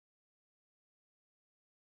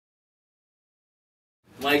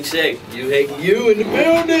Mic check. You hating you in the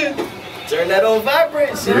building. Turn that on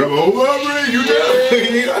vibrate, son.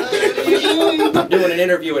 I'm doing an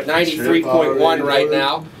interview at 93.1 right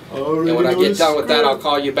now. And when I get done with that, I'll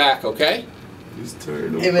call you back, okay?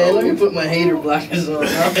 Hey man, let me put my hater blockers on.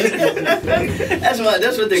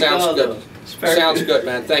 that's what they call them. Sounds good,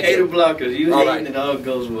 man. Thank you. Hater blockers. You all hating right. and all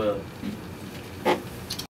goes well.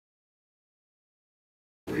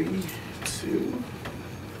 3, 2.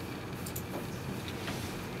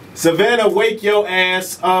 Savannah, wake your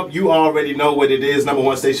ass up. You already know what it is.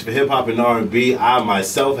 #1 station for hip hop and R&B. I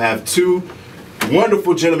myself have 2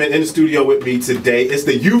 wonderful gentlemen in the studio with me today. It's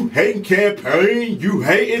the You Hatin' campaign. You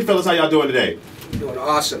hating, fellas. How y'all doing today? Doing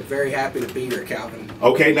awesome. Very happy to be here, Calvin.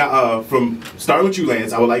 Okay, now from starting with you,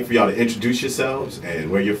 Lance, I would like for y'all to introduce yourselves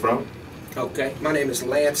and where you're from. Okay, my name is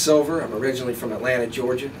Lance Silver. I'm originally from Atlanta,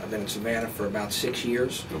 Georgia. I've been in Savannah for about 6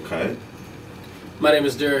 years. Okay. My name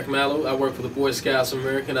is Mallow. I work for the Boy Scouts of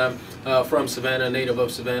America, and I'm from Savannah, native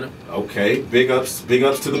of Savannah. Okay, big ups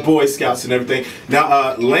to the Boy Scouts and everything.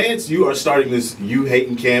 Now, Lance, you are starting this You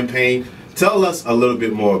Hatin' campaign. Tell us a little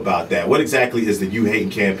bit more about that. What exactly is the You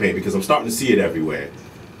Hatin' campaign? Because I'm starting to see it everywhere.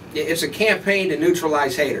 It's a campaign to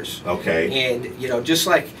neutralize haters. Okay. And you know, just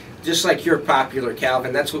like you're popular,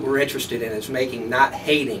 Calvin, that's what we're interested in, is making not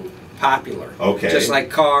hating popular. Okay. Just like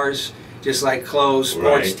cars, just like clothes,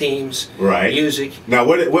 sports teams, music. Now,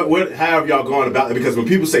 how have y'all going about it? Because when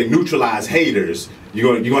people say neutralize haters,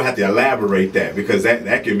 you're gonna have to elaborate that, because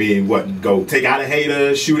that can mean what? Go take out a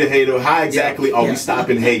hater, shoot a hater. How exactly are we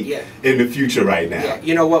stopping hate in the future right now? Yeah,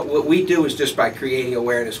 you know what we do is just by creating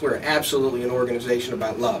awareness. We're absolutely an organization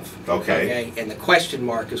about love. Okay. And the question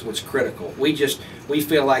mark is what's critical. We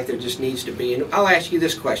feel like there just needs to be, and I'll ask you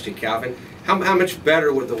this question, Calvin. How much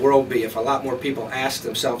better would the world be if a lot more people asked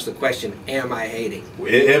themselves the question, am I hating?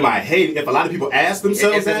 Am I hating? If a lot of people ask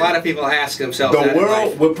themselves that? If a lot of people ask themselves that. The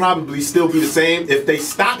world would probably still be the same. If they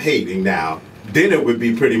stop hating now, then it would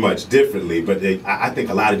be pretty much differently. But I think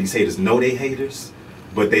a lot of these haters know they haters,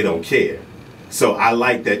 but they don't care. So I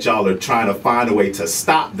like that y'all are trying to find a way to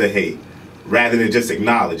stop the hate rather than just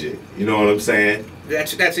acknowledge it. You know what I'm saying?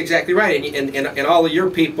 That's exactly right, and all of your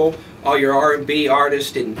people, all your R&B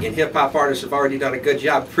artists and hip-hop artists have already done a good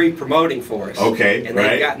job pre-promoting for us. Okay, and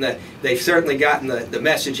they've certainly gotten the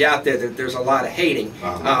message out there that there's a lot of hating.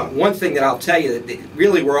 One thing that I'll tell you, that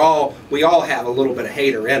really we all have a little bit of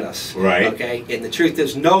hater in us. Right. Okay, and the truth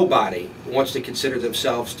is nobody wants to consider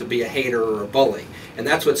themselves to be a hater or a bully, and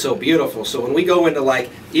that's what's so beautiful. So when we go into like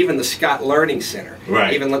even the Scott Learning Center,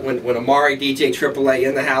 even when Amari DJ AAA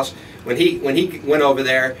in the house, when he went over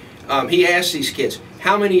there, he asked these kids,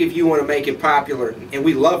 how many of you want to make it popular, and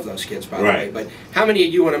we love those kids, by the way, but how many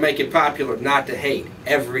of you want to make it popular not to hate?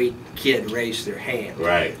 Every kid raised their hand.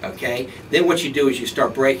 Okay? Then what you do is you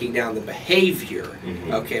start breaking down the behavior,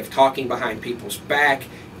 okay, of talking behind people's back,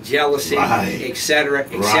 jealousy, etc.,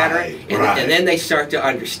 etc., and then they start to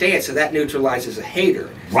understand, so that neutralizes a hater.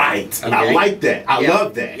 Right, and I like that. I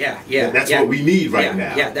love that. That's what we need right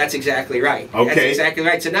now. Yeah, that's exactly right. Okay. That's exactly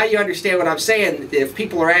right. So now you understand what I'm saying. If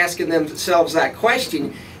people are asking themselves that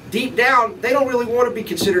question, deep down, they don't really want to be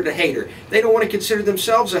considered a hater. They don't want to consider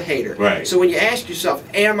themselves a hater. Right. So when you ask yourself,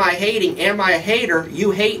 am I hating? Am I a hater? You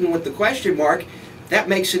hating with the question mark, that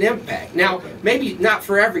makes an impact. Now, maybe not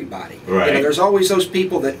for everybody. You know, there's always those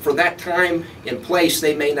people that for that time and place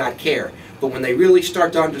they may not care. But when they really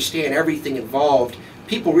start to understand everything involved,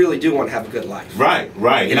 people really do want to have a good life. Right.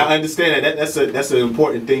 And I understand that. That's an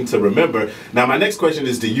important thing to remember. Now, my next question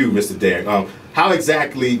is to you, Mr. Derek. How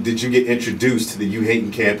exactly did you get introduced to the You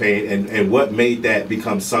Hatin' campaign, and what made that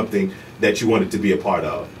become something that you wanted to be a part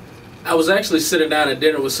of? I was actually sitting down at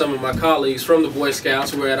dinner with some of my colleagues from the Boy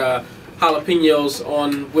Scouts. We're at Jalapenos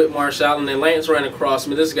on Whitmarsh Island, and Lance ran across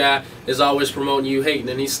me. This guy is always promoting You Hatin',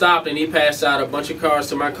 and he stopped and he passed out a bunch of cards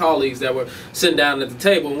to my colleagues that were sitting down at the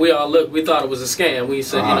table, and we all looked. We thought it was a scam. We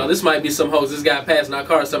said, you know, this might be some hoes. This guy passing out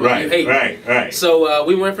cards to You Hatin'. Right. So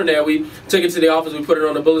we went from there. We took it to the office. We put it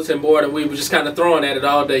on the bulletin board, and we were just kind of throwing at it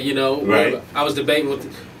all day. You know, I was debating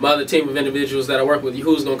with my other team of individuals that I work with.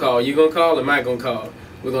 Who's gonna call? You gonna call? Or am I gonna call?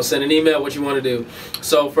 We're going to send an email, what you want to do.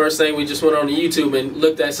 So first thing, we just went on YouTube and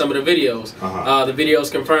looked at some of the videos. The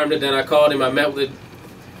videos confirmed it. Then I called him. I met with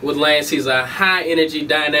Lance. He's a high-energy,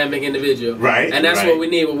 dynamic individual. And that's what we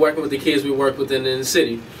need. We're working with the kids we work with in the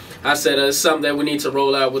city. I said it's something that we need to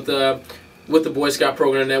roll out with the Boy Scout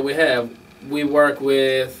program that we have. We work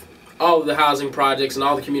with all of the housing projects and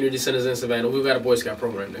all the community centers in Savannah. We've got a Boy Scout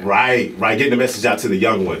program there. Right, getting the message out to the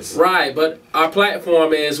young ones. Right, but our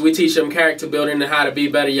platform is we teach them character building and how to be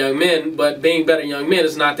better young men, but being better young men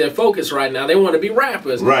is not their focus right now. They want to be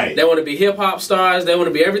rappers. Right. They want to be hip-hop stars. They want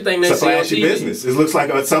to be everything they see on TV. It's a flashy business. It looks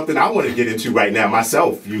like something I want to get into right now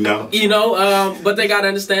myself, you know. But they got to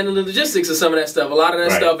understand the logistics of some of that stuff. A lot of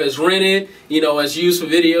that stuff is rented, it's used for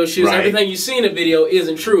video shoots. Everything you see in the video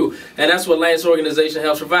isn't true, and that's what Lance's organization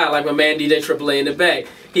helps provide. Like my man DJ AAA in the back,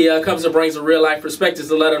 he comes and brings a real life perspective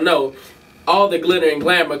to let them know all the glitter and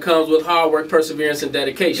glamour comes with hard work, perseverance, and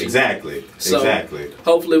dedication. Exactly. So exactly.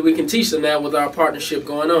 Hopefully we can teach them that with our partnership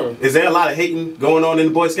going on. Is there a lot of hating going on in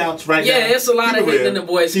the Boy Scouts right now? Yeah, it's a lot of hating in the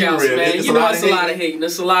Boy Scouts, man. It's a lot of hating.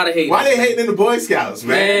 It's a lot of hating. Why they hating in the Boy Scouts,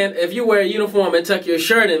 man? Man, if you wear a uniform and tuck your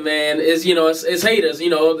shirt in, man, it's haters.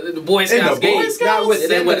 The Boy Scouts game. Not with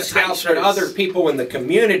the Scouts, but other people in the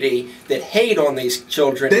community that hate on these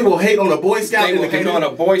children. They will hate on a Boy Scout. They will hate on a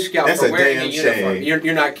Boy Scout for wearing a uniform.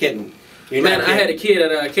 You're not kidding. Man, I had a kid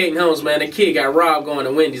at Caton Homes, man. The kid got robbed going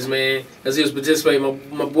to Wendy's, man, as he was participating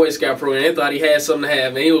in my Boy Scout program. They thought he had something to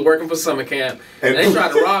have, man. He was working for summer camp. And they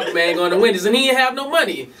tried to rob the man going to Wendy's, and he didn't have no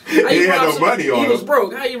money. He had no money on him. He was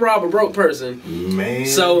broke. How you rob a broke person? Man.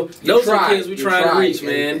 So those are the kids we trying to reach,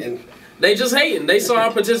 man. And they just hating. They saw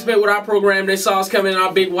us participate with our program. They saw us come in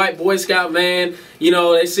our big white Boy Scout van.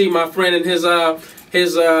 They see my friend and his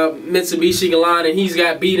Mitsubishi Galant, and he's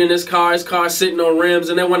got beat in his car sitting on rims,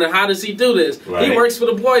 and they wonder, how does he do this? Right. He works for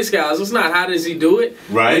the Boy Scouts. It's not how does he do it.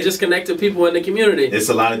 Right. They just connect to people in the community. It's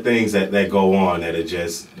a lot of things that go on that are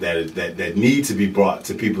just that need to be brought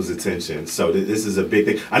to people's attention. So this is a big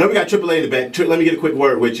thing. I know we got AAA in the back. Let me get a quick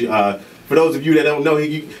word with you. For those of you that don't know,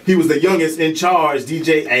 he was the youngest in charge,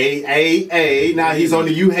 DJ AAA. Now he's on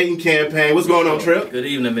the You Hating campaign. What's going on, Trip? Good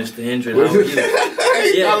evening, Mr. Hidren. How are you?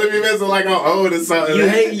 He's calling me Mr. like I'm old or something. You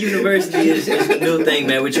Hating University is a new thing,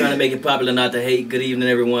 man. We're trying to make it popular not to hate. Good evening,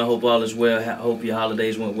 everyone. Hope all is well. Hope your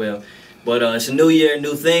holidays went well. But it's a new year,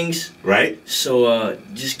 new things. Right. So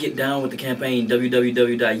just get down with the campaign,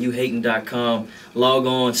 www.youhating.com. Log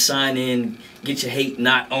on, sign in, get your hate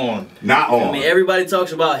not on. Not on. I mean, everybody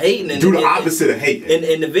talks about hating. And do the opposite of hating.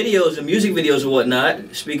 In the videos, the music videos and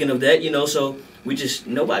whatnot, speaking of that, so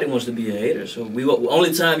nobody wants to be a hater. So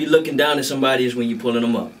only time you're looking down at somebody is when you're pulling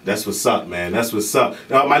them up. That's what's up, man. That's what's up.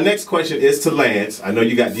 Now, my next question is to Lance. I know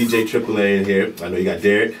you got DJ AAA in here. I know you got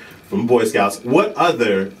Derek from Boy Scouts. What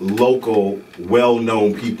other local,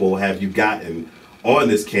 well-known people have you gotten on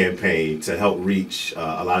this campaign to help reach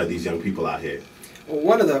a lot of these young people out here? Well,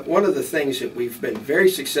 one of the things that we've been very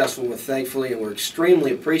successful with, thankfully, and we're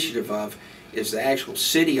extremely appreciative of, is the actual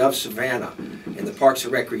city of Savannah and the Parks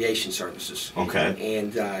and Recreation Services. Okay.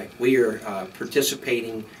 And we are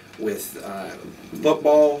participating with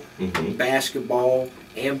football, basketball,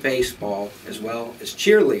 and baseball, as well as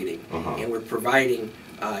cheerleading. And we're providing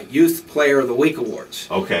Youth Player of the Week awards.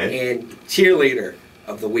 Okay. And Cheerleader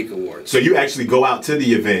of the Week awards. So you actually go out to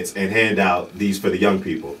the events and hand out these for the young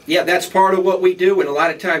people? Yeah, that's part of what we do, and a lot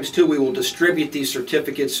of times too we will distribute these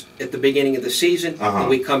certificates at the beginning of the season. And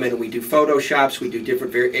we come in and we do photoshops, we do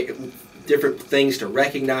different things to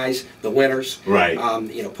recognize the winners. Right.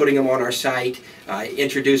 Putting them on our site,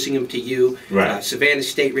 introducing them to you. Right. Savannah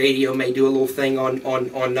State Radio may do a little thing on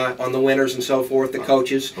the winners and so forth, the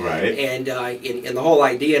coaches. Right. And the whole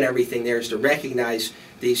idea and everything there is to recognize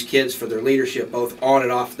these kids for their leadership both on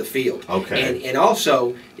and off the field. Okay. And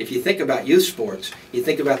also, if you think about youth sports, you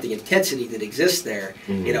think about the intensity that exists there.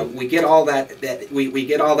 We get all we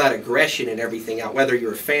get all that aggression and everything out, whether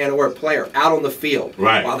you're a fan or a player, out on the field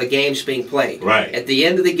while the game's being played. Right. At the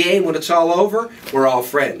end of the game, when it's all over, we're all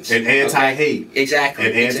friends. And anti-hate. Exactly.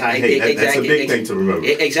 And anti-hate. That's a big thing to remember.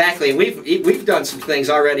 Exactly. And we've done some things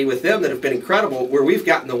already with them that have been incredible, where we've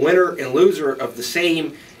gotten the winner and loser of the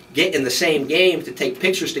same in the same game to take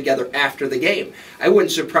pictures together after the game. It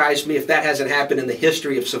wouldn't surprise me if that hasn't happened in the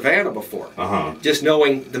history of Savannah before. Just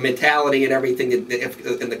knowing the mentality and everything, and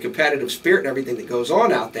the competitive spirit and everything that goes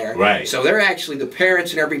on out there. Right. So they're actually, the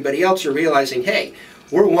parents and everybody else are realizing, hey,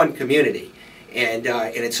 we're one community. And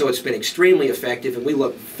so it's been extremely effective, and we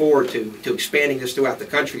look forward to expanding this throughout the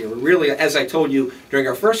country. And we're really, as I told you during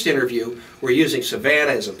our first interview, we're using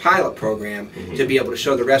Savannah as a pilot program to be able to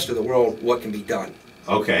show the rest of the world what can be done.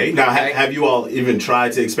 Okay. Now, have you all even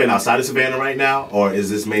tried to expand outside of Savannah right now, or is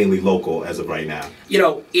this mainly local as of right now?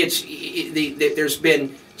 There's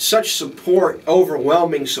been such support,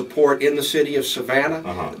 overwhelming support in the city of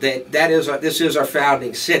Savannah, this is our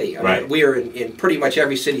founding city. I mean, we are in pretty much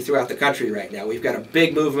every city throughout the country right now. We've got a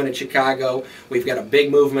big movement in Chicago. We've got a big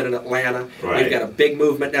movement in Atlanta. We've got a big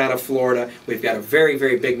movement down in Florida. We've got a very,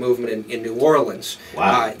 very big movement in New Orleans.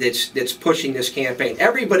 That's pushing this campaign.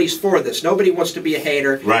 Everybody's for this. Nobody wants to be a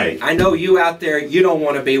hater. I know you out there, you don't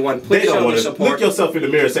want to be one. Please show the support. Look yourself in the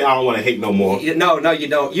mirror and say, I don't want to hate no more. No, you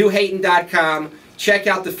don't. YouHatin.com. Check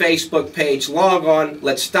out the Facebook page. Log on.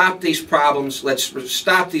 Let's stop these problems. Let's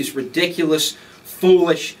stop these ridiculous,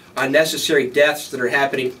 foolish, unnecessary deaths that are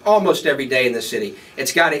happening almost every day in the city.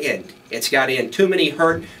 It's got to end. It's got to end. Too many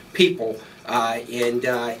hurt people, and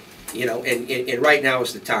right now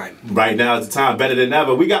is the time. Right now is the time. Better than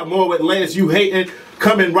ever. We got more with Lance You Hatin'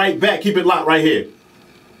 coming right back. Keep it locked right here.